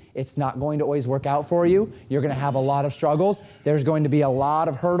easy. It's not going to always work out for you. You're going to have a lot of struggles. There's going to be a lot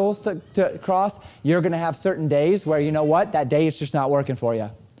of hurdles to cross. You're going to have certain days where, you know what, that day it's just not working for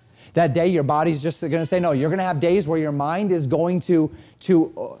you. That day, your body's just going to say no. You're going to have days where your mind is going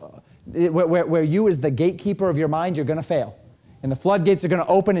where you as the gatekeeper of your mind, you're going to fail. And the floodgates are going to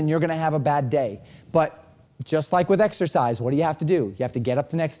open and you're going to have a bad day. But just like with exercise, what do? You have to get up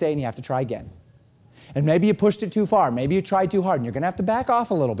the next day and you have to try again. And maybe you pushed it too far. Maybe you tried too hard and you're going to have to back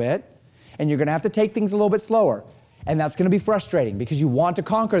off a little bit and you're going to have to take things a little bit slower. And that's going to be frustrating because you want to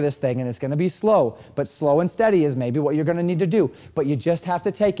conquer this thing and it's going to be slow. But slow and steady is maybe what you're going to need to do. But you just have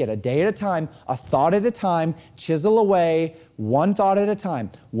to take it a day at a time, a thought at a time, chisel away, one thought at a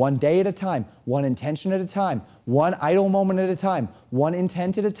time, one day at a time, one intention at a time, one idle moment at a time, one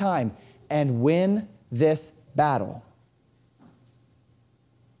intent at a time, and win this battle.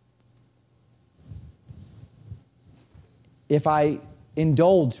 If I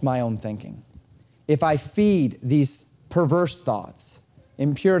indulge my own thinking, if I feed these perverse thoughts,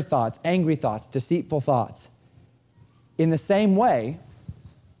 impure thoughts, angry thoughts, deceitful thoughts, in the same way,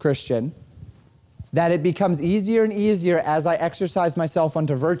 Christian, that it becomes easier and easier as I exercise myself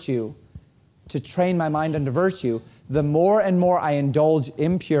unto virtue, to train my mind unto virtue, the more and more I indulge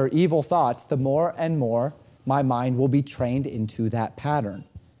impure, evil thoughts, the more and more my mind will be trained into that pattern.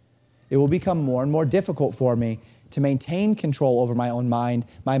 It will become more and more difficult for me to maintain control over my own mind.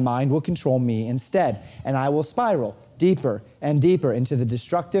 My mind will control me instead, and I will spiral deeper and deeper into the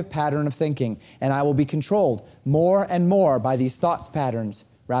destructive pattern of thinking, and I will be controlled more and more by these thought patterns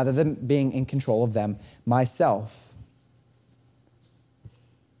rather than being in control of them myself.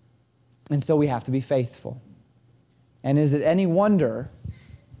 And so we have to be faithful. And is it any wonder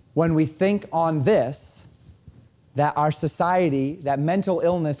when we think on this that our society, that mental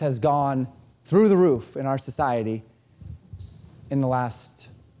illness has gone through the roof in our society in the last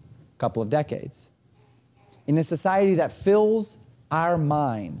couple of decades? In a society that fills our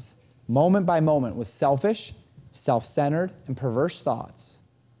minds moment by moment with selfish, self-centered, and perverse thoughts,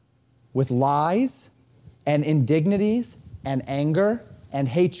 with lies and indignities and anger and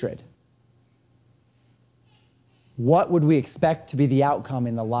hatred, what would we expect to be the outcome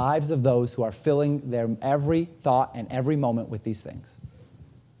in the lives of those who are filling their every thought and every moment with these things?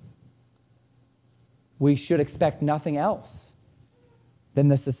 We should expect nothing else. than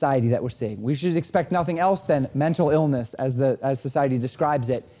the society that we're seeing. We should expect nothing else than mental illness, as society describes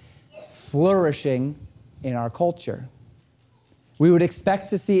it, flourishing in our culture. We would expect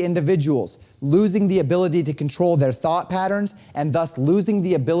to see individuals losing the ability to control their thought patterns and thus losing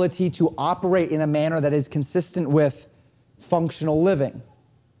the ability to operate in a manner that is consistent with functional living,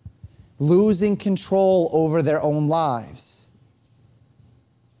 losing control over their own lives.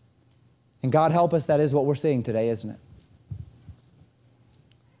 And God help us, that is what we're seeing today, isn't it?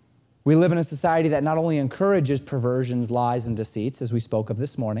 We live in a society that not only encourages perversions, lies, and deceits, as we spoke of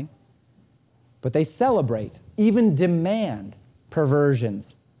this morning, but they celebrate, even demand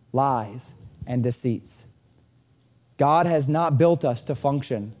perversions, lies, and deceits. God has not built us to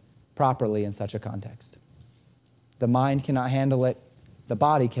function properly in such a context. The mind cannot handle it. The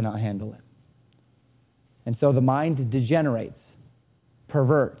body cannot handle it. And so the mind degenerates,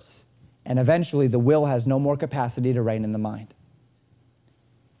 perverts, and eventually the will has no more capacity to reign in the mind.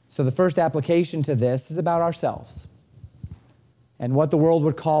 So the first application to this is about ourselves and what the world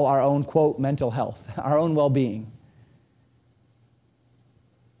would call our own, quote, mental health, our own well-being.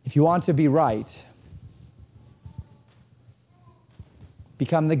 If you want to be right,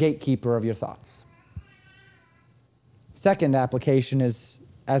 become the gatekeeper of your thoughts. Second application is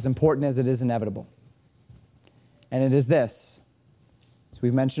as important as it is inevitable. And it is this, as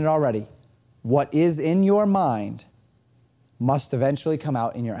we've mentioned already, what is in your mind must eventually come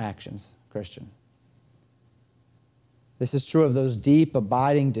out in your actions, Christian. This is true of those deep,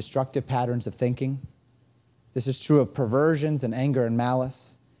 abiding, destructive patterns of thinking. This is true of perversions and anger and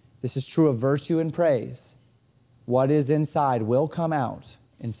malice. This is true of virtue and praise. What is inside will come out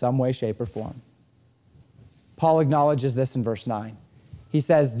in some way, shape, or form. Paul acknowledges this in verse 9. He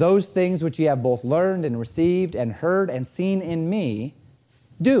says, "Those things which ye have both learned and received and heard and seen in me,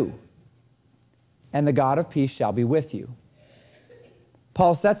 do, and the God of peace shall be with you."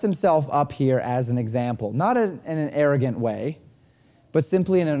 Paul sets himself up here as an example, not in an arrogant way, but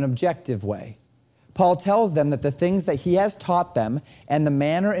simply in an objective way. Paul tells them that the things that he has taught them and the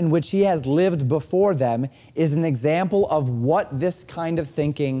manner in which he has lived before them is an example of what this kind of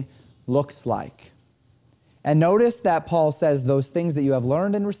thinking looks like. And notice that Paul says, "Those things that you have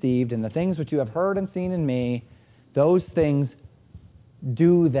learned and received and the things which you have heard and seen in me, those things,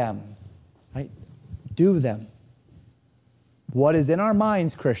 do them." Right? Do them. What is in our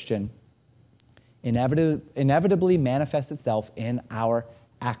minds, Christian, inevitably manifests itself in our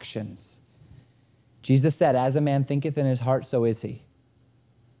actions. Jesus said, "As a man thinketh in his heart, so is he."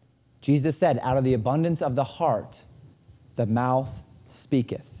 Jesus said, "Out of the abundance of the heart, the mouth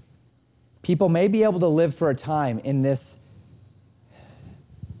speaketh." People may be able to live for a time in this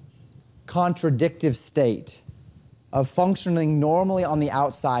contradictive state of functioning normally on the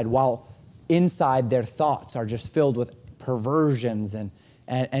outside while inside their thoughts are just filled with perversions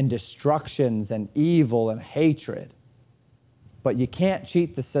and destructions and evil and hatred. But you can't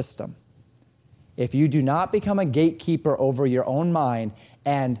cheat the system. If you do not become a gatekeeper over your own mind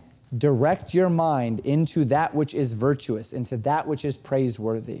and direct your mind into that which is virtuous, into that which is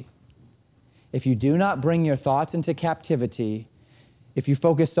praiseworthy, if you do not bring your thoughts into captivity, if you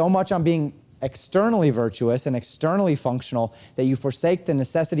focus so much on being externally virtuous and externally functional that you forsake the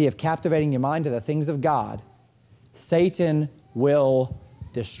necessity of captivating your mind to the things of God, Satan will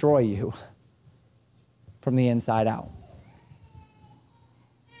destroy you from the inside out.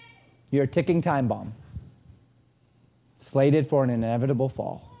 You're a ticking time bomb, slated for an inevitable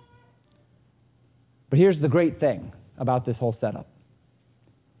fall. But here's the great thing about this whole setup.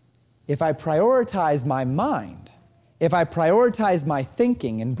 If I prioritize my mind, if I prioritize my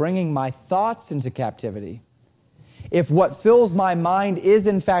thinking and bringing my thoughts into captivity, if what fills my mind is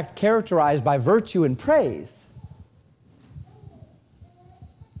in fact characterized by virtue and praise,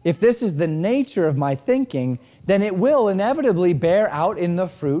 if this is the nature of my thinking, then it will inevitably bear out in the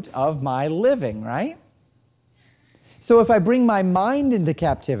fruit of my living, right? So if I bring my mind into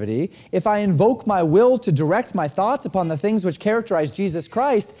captivity, if I invoke my will to direct my thoughts upon the things which characterize Jesus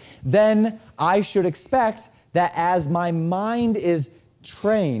Christ, then I should expect that as my mind is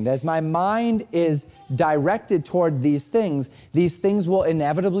trained, as my mind is directed toward these things will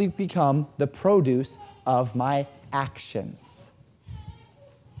inevitably become the produce of my actions.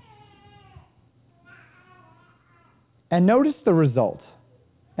 And notice the result.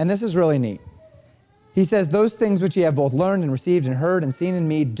 And this is really neat. He says, "Those things which ye have both learned and received and heard and seen in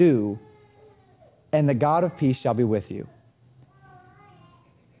me, do, and the God of peace shall be with you."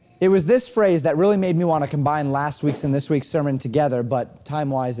 It was this phrase that really made me want to combine last week's and this week's sermon together, but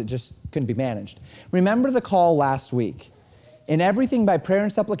time-wise it just couldn't be managed. Remember the call last week. "In everything by prayer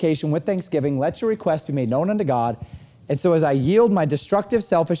and supplication with thanksgiving, let your requests be made known unto God, And so as I yield my destructive,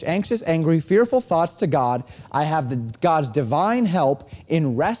 selfish, anxious, angry, fearful thoughts to God, I have God's divine help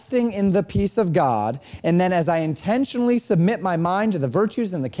in resting in the peace of God. And then as I intentionally submit my mind to the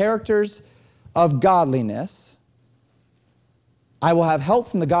virtues and the characters of godliness, I will have help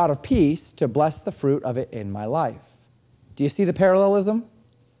from the God of peace to bless the fruit of it in my life. Do you see the parallelism?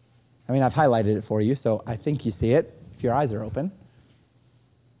 I mean, I've highlighted it for you, so I think you see it if your eyes are open.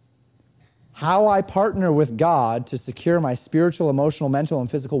 How I partner with God to secure my spiritual, emotional, mental, and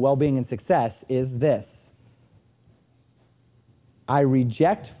physical well-being and success is this. I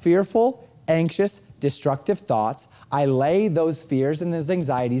reject fearful, anxious, destructive thoughts. I lay those fears and those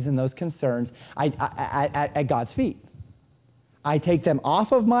anxieties and those concerns at God's feet. I take them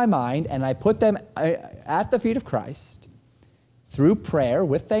off of my mind and I put them at the feet of Christ through prayer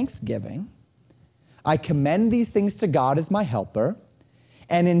with thanksgiving. I commend these things to God as my helper.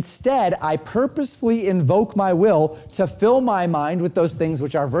 And instead, I purposefully invoke my will to fill my mind with those things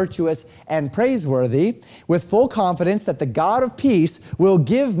which are virtuous and praiseworthy, with full confidence that the God of peace will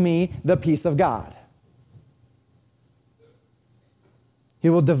give me the peace of God. He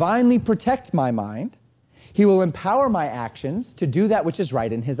will divinely protect my mind. He will empower my actions to do that which is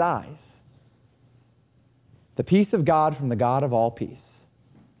right in his eyes. The peace of God from the God of all peace.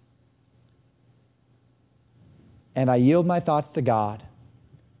 And I yield my thoughts to God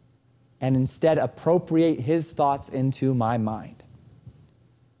and instead appropriate his thoughts into my mind.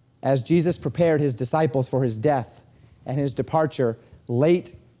 As Jesus prepared his disciples for his death and his departure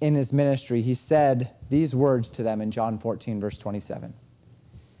late in his ministry, he said these words to them in John 14, verse 27.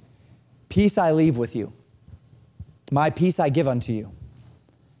 Peace I leave with you. My peace I give unto you.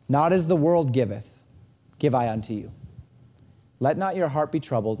 Not as the world giveth, give I unto you. Let not your heart be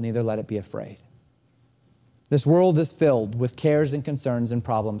troubled, neither let it be afraid. This world is filled with cares and concerns and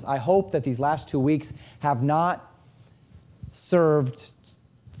problems. I hope that these last 2 weeks have not served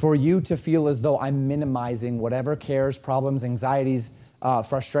for you to feel as though I'm minimizing whatever cares, problems, anxieties,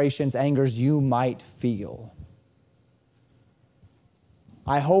 frustrations, angers you might feel.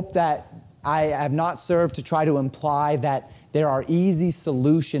 I hope that I have not served to try to imply that there are easy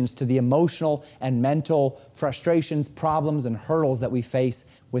solutions to the emotional and mental frustrations, problems, and hurdles that we face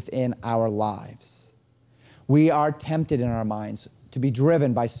within our lives. We are tempted in our minds to be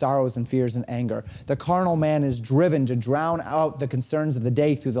driven by sorrows and fears and anger. The carnal man is driven to drown out the concerns of the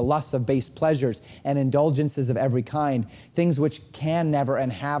day through the lusts of base pleasures and indulgences of every kind, things which can never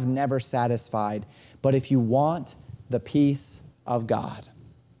and have never satisfied. But if you want the peace of God,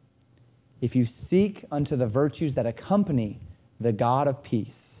 if you seek unto the virtues that accompany the God of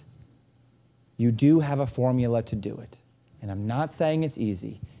peace, you do have a formula to do it. And I'm not saying it's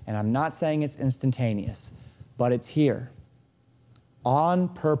easy, and I'm not saying it's instantaneous, but it's here. On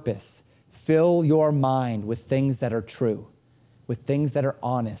purpose, fill your mind with things that are true, with things that are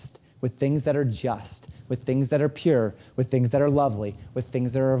honest, with things that are just, with things that are pure, with things that are lovely, with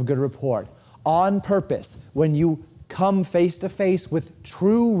things that are of good report. On purpose, when you come face to face with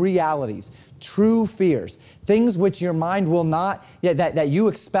true realities, true fears, things which your mind will not, that you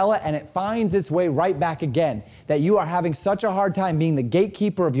expel it and it finds its way right back again, that you are having such a hard time being the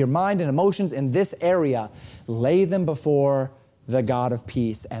gatekeeper of your mind and emotions in this area, lay them before the God of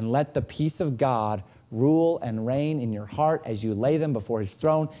peace and let the peace of God rule and reign in your heart as you lay them before his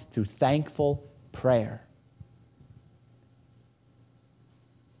throne through thankful prayer.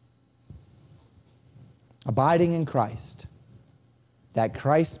 Abiding in Christ, that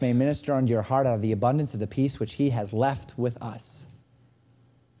Christ may minister unto your heart out of the abundance of the peace which he has left with us.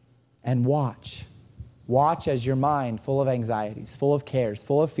 And watch as your mind, full of anxieties, full of cares,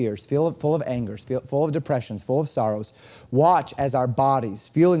 full of fears, full of angers, full of depressions, full of sorrows, watch as our bodies,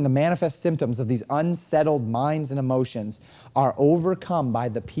 feeling the manifest symptoms of these unsettled minds and emotions, are overcome by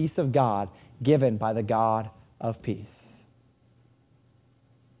the peace of God given by the God of peace.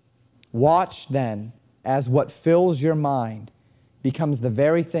 Watch then as what fills your mind becomes the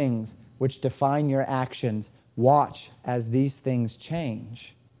very things which define your actions. Watch as these things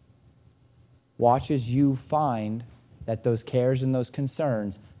change. Watch as you find that those cares and those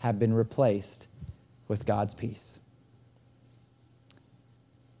concerns have been replaced with God's peace.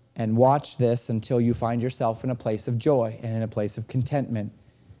 And watch this until you find yourself in a place of joy and in a place of contentment.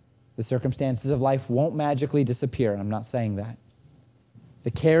 The circumstances of life won't magically disappear. I'm not saying that. The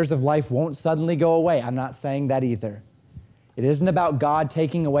cares of life won't suddenly go away. I'm not saying that either. It isn't about God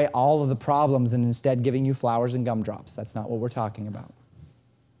taking away all of the problems and instead giving you flowers and gumdrops. That's not what we're talking about.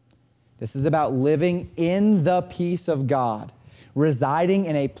 This is about living in the peace of God, residing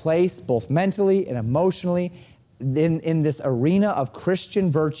in a place both mentally and emotionally, in this arena of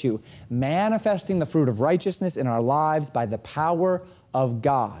Christian virtue, manifesting the fruit of righteousness in our lives by the power of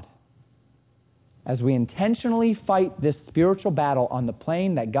God. As we intentionally fight this spiritual battle on the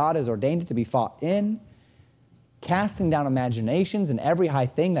plane that God has ordained it to be fought in, casting down imaginations and every high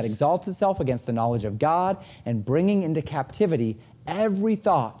thing that exalts itself against the knowledge of God, and bringing into captivity every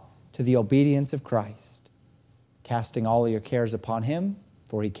thought to the obedience of Christ. Casting all your cares upon Him,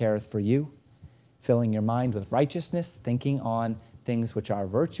 for He careth for you. Filling your mind with righteousness, thinking on things which are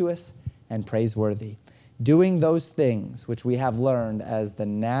virtuous and praiseworthy. Doing those things which we have learned as the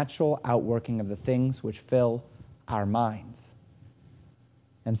natural outworking of the things which fill our minds.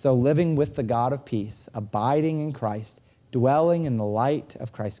 And so living with the God of peace, abiding in Christ, dwelling in the light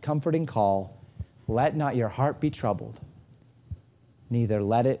of Christ's comforting call, let not your heart be troubled, neither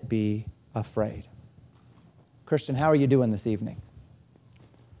let it be afraid. Christian, how are you doing this evening?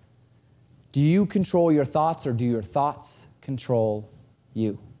 Do you control your thoughts, or do your thoughts control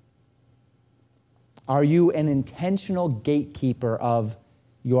you? Are you an intentional gatekeeper of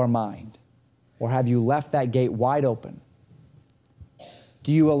your mind, or have you left that gate wide open?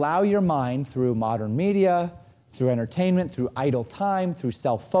 Do you allow your mind through modern media, through entertainment, through idle time, through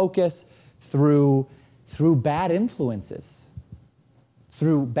self-focus, through bad influences,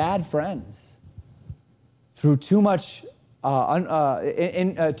 through bad friends, through too much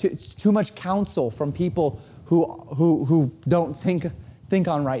too much counsel from people who don't think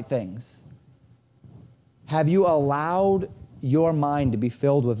on right things? Have you allowed your mind to be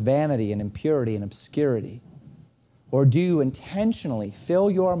filled with vanity and impurity and obscurity? Or do you intentionally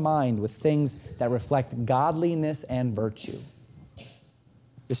fill your mind with things that reflect godliness and virtue?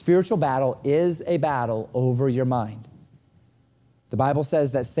 Your spiritual battle is a battle over your mind. The Bible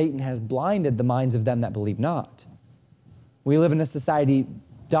says that Satan has blinded the minds of them that believe not. We live in a society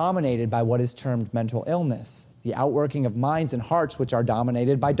dominated by what is termed mental illness, the outworking of minds and hearts which are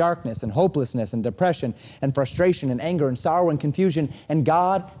dominated by darkness and hopelessness and depression and frustration and anger and sorrow and confusion. And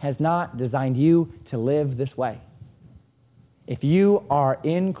God has not designed you to live this way. If you are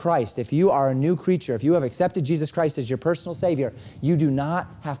in Christ, if you are a new creature, if you have accepted Jesus Christ as your personal Savior, you do not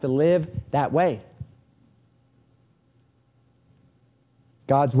have to live that way.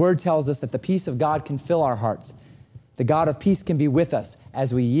 God's Word tells us that the peace of God can fill our hearts. The God of peace can be with us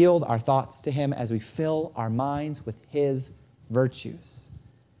as we yield our thoughts to Him, as we fill our minds with His virtues.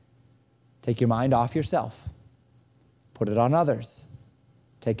 Take your mind off yourself. Put it on others.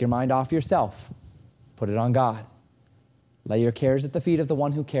 Take your mind off yourself. Put it on God. Lay your cares at the feet of the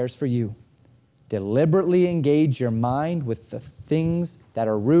one who cares for you. Deliberately engage your mind with the things that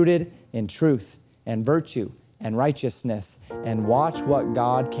are rooted in truth and virtue and righteousness, and watch what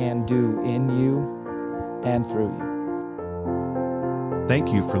God can do in you and through you.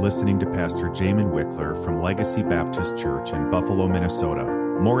 Thank you for listening to Pastor Jamin Wickler from Legacy Baptist Church in Buffalo, Minnesota.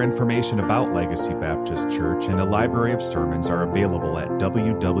 More information about Legacy Baptist Church and a library of sermons are available at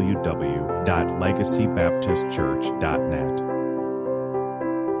www.legacybaptistchurch.net.